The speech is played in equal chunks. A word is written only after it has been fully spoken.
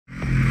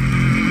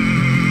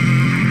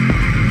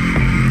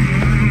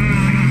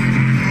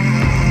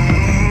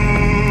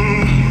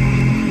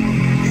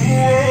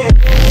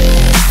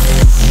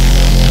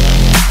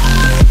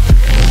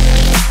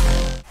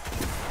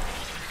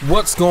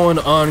What's going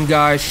on,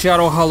 guys?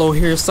 Shadow Hollow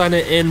here,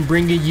 signing in,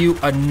 bringing you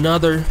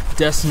another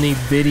Destiny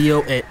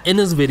video. And in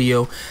this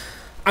video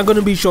I'm going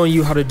to be showing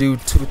you how to do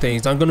two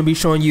things. I'm going to be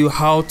showing you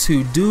how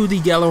to do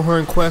the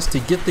Gjallarhorn quest to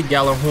get the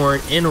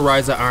Gjallarhorn in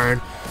Rise of Iron,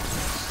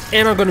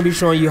 and I'm going to be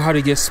showing you how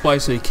to get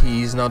Splicer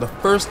keys. Now the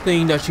first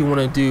thing that you want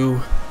to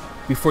do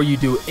before you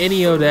do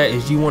any of that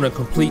is you want to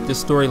complete the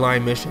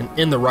storyline mission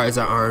in the Rise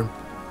of Iron.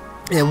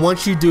 And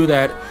once you do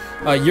that,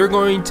 you're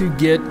going to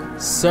get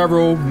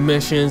several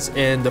missions,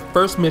 and the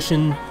first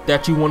mission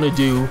that you want to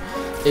do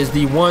is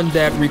the one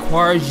that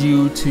requires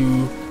you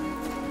to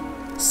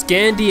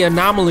scan the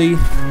anomaly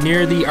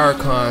near the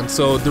Archon.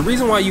 So the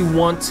reason why you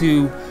want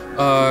to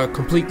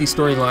complete these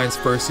storylines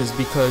first is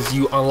because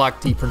you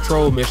unlock the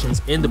patrol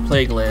missions in the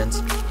Plague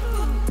Lands,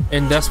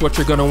 and that's what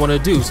you're going to want to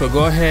do. So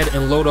go ahead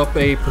and load up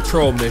a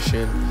patrol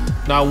mission.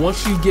 Now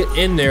once you get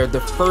in there,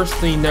 the first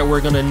thing that we're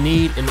going to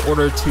need in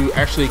order to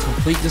actually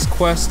complete this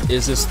quest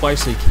is a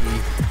Splicer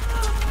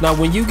key. Now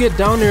when you get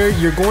down there,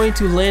 you're going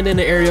to land in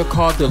an area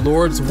called the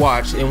Lord's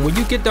Watch, and when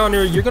you get down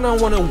there, you're going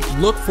to want to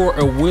look for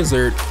a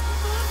wizard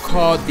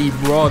called the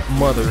Broad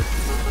Mother.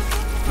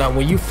 Now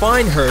when you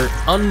find her,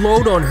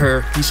 unload on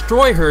her,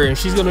 destroy her, and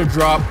she's going to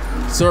drop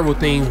several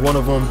things, one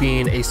of them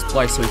being a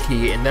Splicer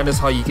key, and that is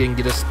how you can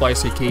get a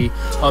Splicer key.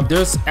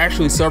 There's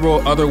actually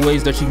several other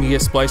ways that you can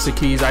get Splicer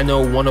keys. I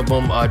know one of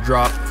them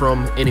drop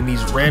from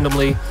enemies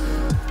randomly.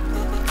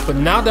 But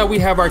now that we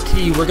have our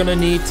key, we're gonna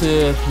need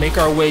to make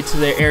our way to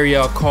the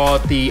area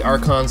called the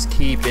Archon's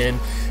Keep. And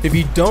if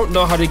you don't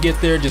know how to get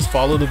there, just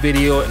follow the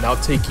video and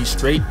I'll take you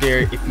straight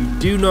there. If you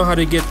do know how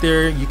to get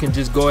there, you can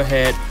just go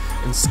ahead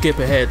and skip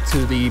ahead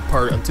to the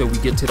part until we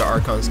get to the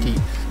Archon's Keep.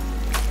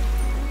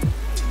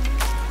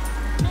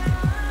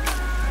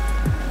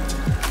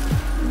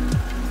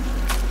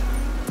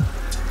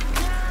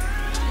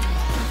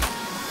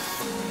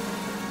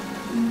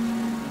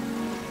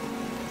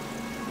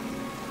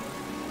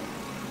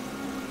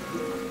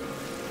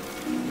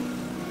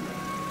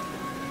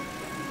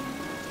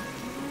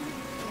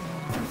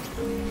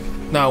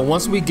 Now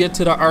once we get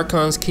to the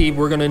Archon's Keep,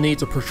 we're gonna need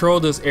to patrol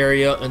this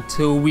area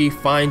until we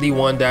find the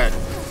one that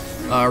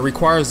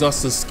requires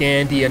us to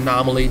scan the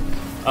anomaly.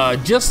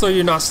 Just so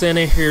you're not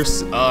standing here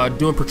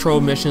doing patrol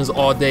missions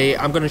all day,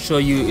 I'm gonna show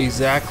you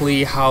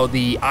exactly how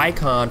the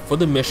icon for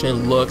the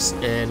mission looks.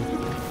 And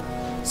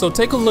so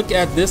take a look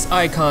at this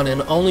icon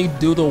and only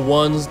do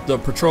the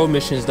patrol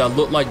missions that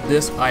look like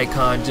this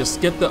icon. Just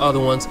skip the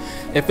other ones.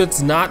 If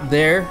it's not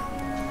there,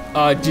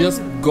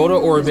 just go to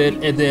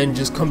orbit and then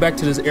just come back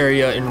to this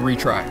area and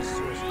retry.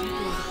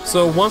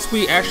 So once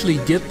we actually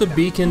get the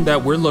beacon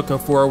that we're looking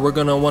for, we're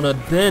gonna want to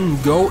then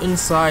go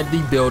inside the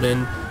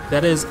building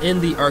that is in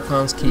the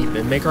Archon's Keep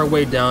and make our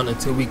way down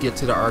until we get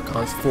to the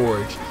Archon's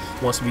Forge.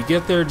 Once we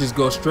get there, just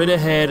go straight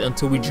ahead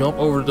until we jump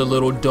over the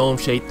little dome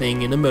shaped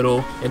thing in the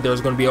middle, and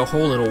there's going to be a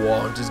hole in the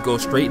wall. Just go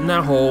straight in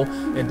that hole,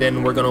 and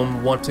then we're going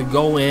to want to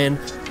go in,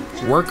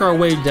 work our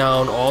way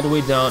down, all the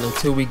way down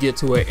until we get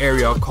to an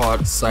area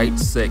called Site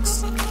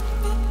 6.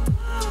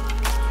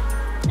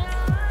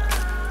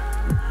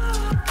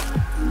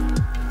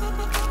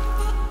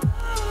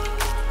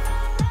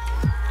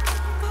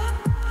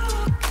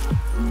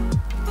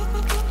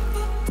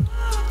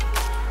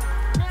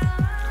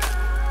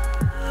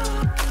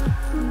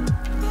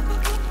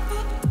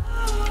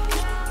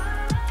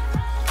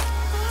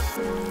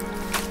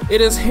 It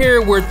is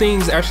here where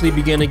things actually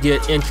begin to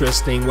get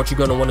interesting. What you're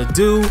going to want to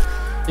do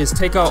is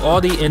take out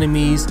all the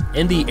enemies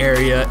in the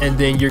area, and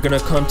then you're going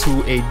to come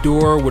to a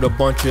door with a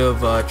bunch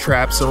of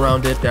traps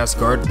around it that's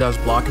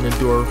blocking the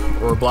door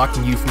or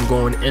blocking you from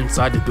going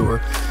inside the door.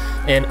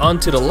 And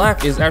onto the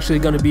left is actually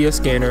going to be a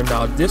scanner.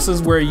 Now this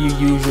is where you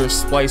use your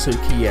Splicer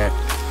key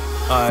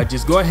at.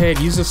 Just go ahead,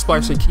 use the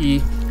Splicer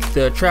key.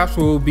 The traps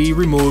will be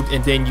removed,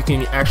 and then you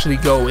can actually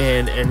go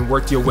in and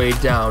work your way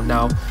down.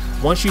 Now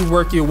once you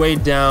work your way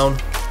down,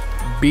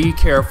 be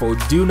careful,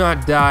 do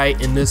not die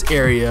in this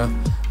area,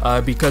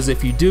 because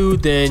if you do,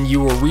 then you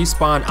will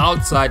respawn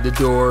outside the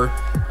door,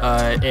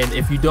 and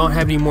if you don't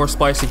have any more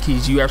Splicer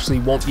keys, you actually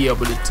won't be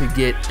able to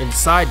get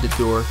inside the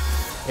door,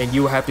 and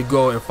you will have to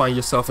go and find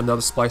yourself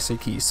another Splicer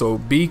key. So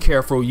be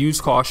careful,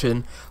 use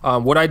caution.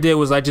 What I did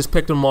was I just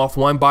picked them off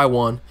one by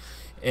one,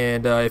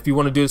 and if you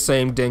want to do the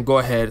same, then go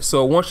ahead.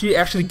 So once you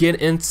actually get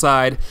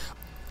inside,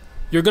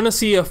 you're gonna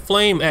see a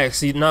flame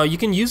axe. Now you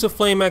can use a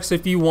flame axe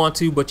if you want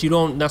to, but you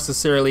don't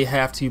necessarily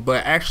have to.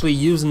 But actually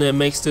using it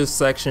makes this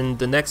section,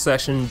 the next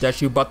section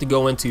that you're about to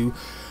go into,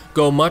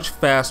 go much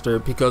faster,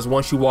 because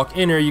once you walk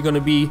in there, you're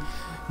gonna be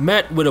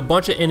met with a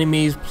bunch of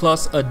enemies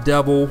plus a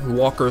devil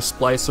walker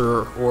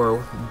splicer,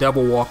 or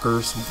devil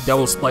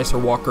splicer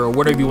walker, or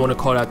whatever you want to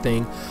call that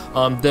thing.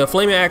 The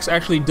flaming axe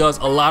actually does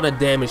a lot of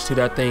damage to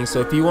that thing,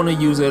 so if you want to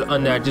use it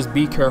on that, just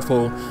be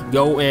careful.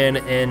 Go in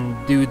and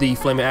do the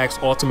flaming axe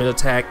ultimate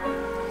attack,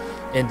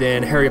 and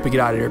then hurry up and get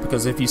out of there,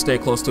 because if you stay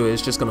close to it,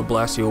 it's just going to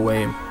blast you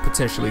away and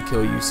potentially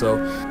kill you. So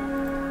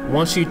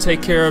once you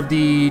take care of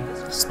the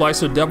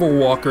Splicer Devil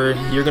Walker,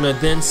 you're going to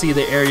then see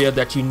the area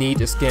that you need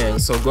to scan.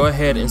 So go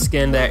ahead and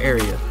scan that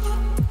area.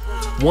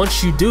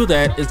 Once you do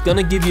that, it's going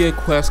to give you a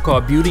quest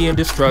called Beauty and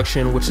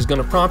Destruction, which is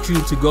going to prompt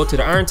you to go to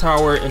the Iron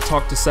Tower and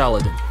talk to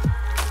Saladin.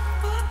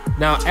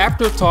 Now,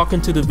 after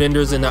talking to the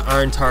vendors in the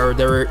Iron Tower,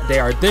 they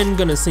are then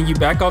going to send you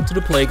back out to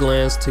the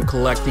Plaguelands to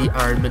collect the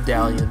Iron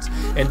Medallions.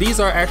 And these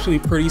are actually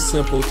pretty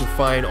simple to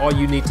find. All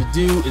you need to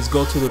do is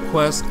go to the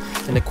quest,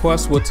 and the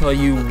quest will tell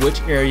you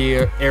which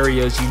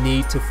areas you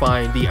need to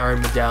find the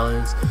Iron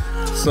Medallions.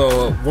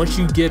 So once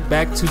you get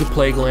back to the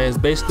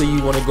Plaguelands, basically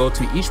you want to go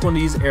to each one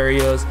of these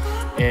areas,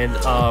 and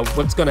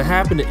what's going to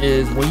happen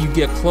is when you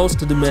get close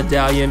to the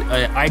medallion,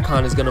 an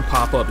icon is going to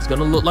pop up. It's going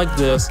to look like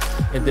this,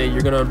 and then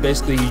you're going to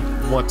basically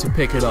want to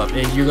pick it up,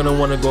 and you're going to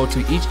want to go to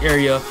each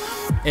area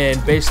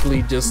and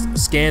basically just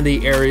scan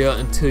the area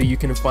until you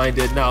can find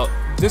it. Now,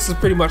 this is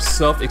pretty much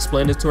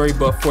self-explanatory,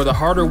 but for the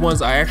harder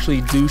ones, I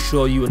actually do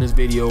show you in this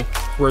video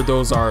where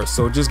those are.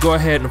 So just go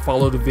ahead and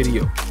follow the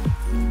video.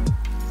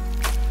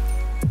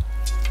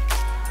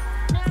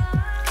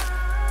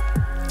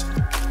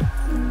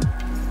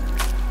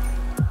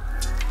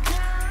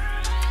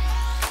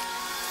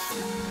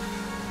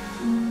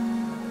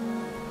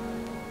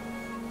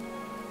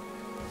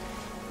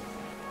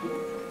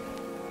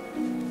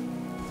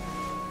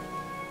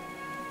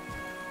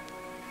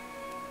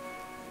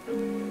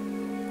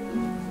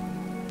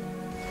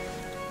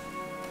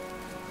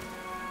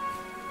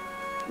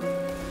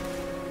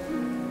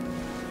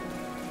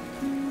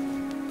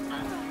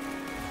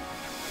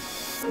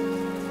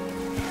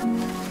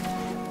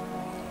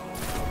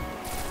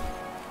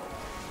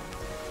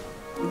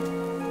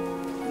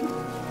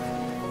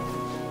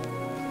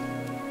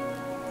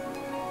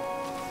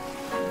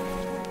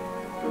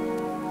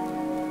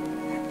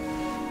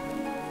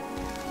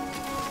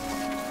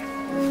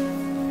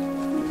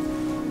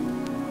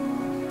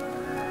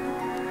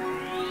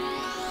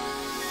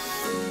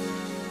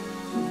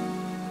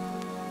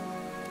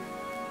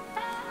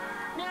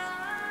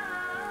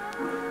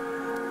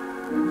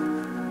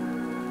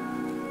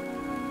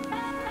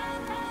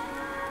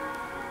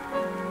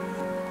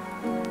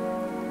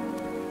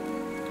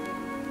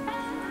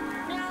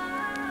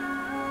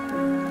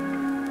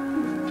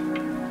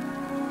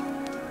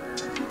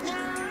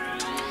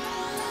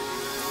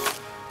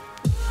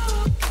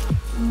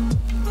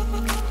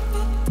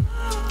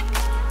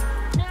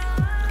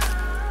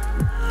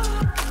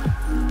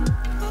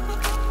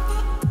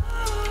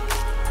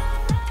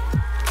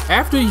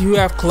 After you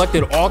have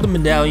collected all the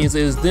medallions,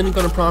 it is then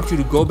going to prompt you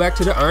to go back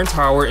to the Iron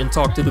Tower and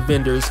talk to the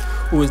vendors,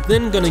 who is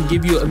then going to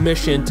give you a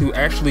mission to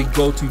actually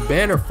go to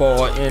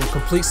Bannerfall and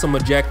complete some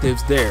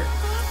objectives there.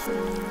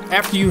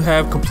 After you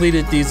have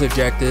completed these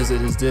objectives,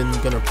 it is then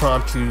going to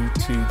prompt you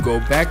to go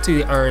back to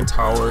the Iron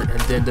Tower, and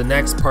then the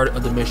next part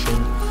of the mission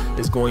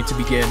is going to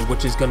begin,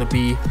 which is going to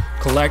be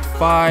collect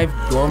 5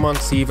 Dormont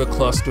Siva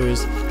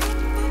clusters.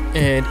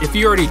 And if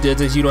you already did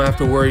this, you don't have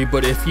to worry,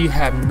 but if you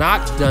have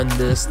not done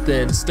this,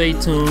 then stay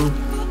tuned,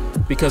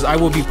 because I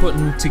will be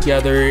putting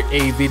together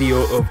a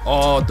video of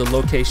all the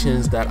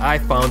locations that I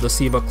found the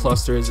Siva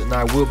clusters, and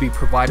I will be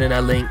providing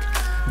a link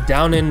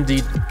down in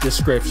the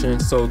description,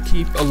 so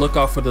keep a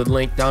lookout for the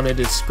link down in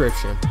the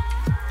description.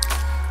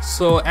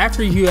 So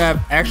after you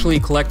have actually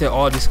collected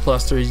all these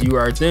clusters, you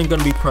are then going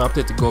to be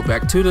prompted to go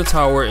back to the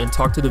tower and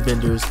talk to the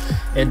vendors,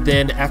 and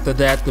then after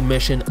that the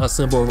mission A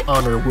Symbol of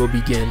Honor will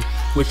begin,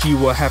 which you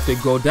will have to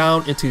go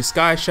down into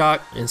Sky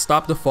Shock and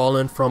stop the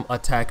Fallen from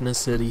attacking the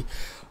city.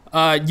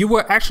 You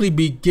will actually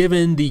be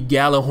given the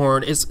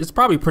Gjallarhorn. It's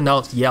probably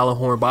pronounced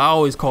Gjallarhorn, but I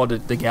always called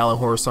it the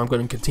Gjallarhorn, so I'm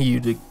going to continue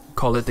to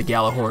call it the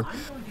Gjallarhorn.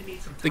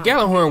 The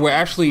Gjallarhorn will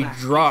actually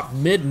drop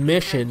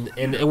mid-mission,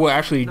 and it will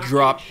actually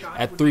drop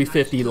at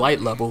 350 light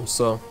level.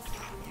 So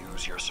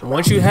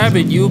once you have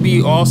it, you'll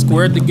be all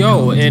squared to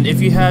go. And if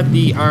you have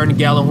the Iron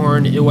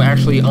Gjallarhorn, it will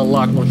actually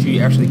unlock once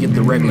you actually get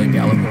the regular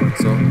Gjallarhorn.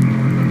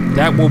 So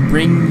that will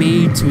bring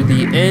me to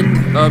the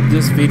end of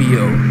this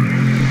video.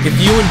 If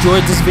you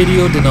enjoyed this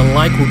video, then a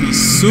like will be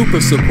super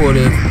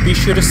supportive. Be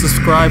sure to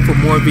subscribe for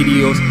more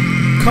videos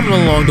coming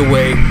along the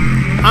way.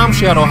 I'm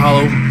Shadow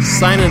Hollow,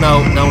 signing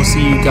out, and I will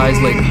see you guys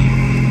later.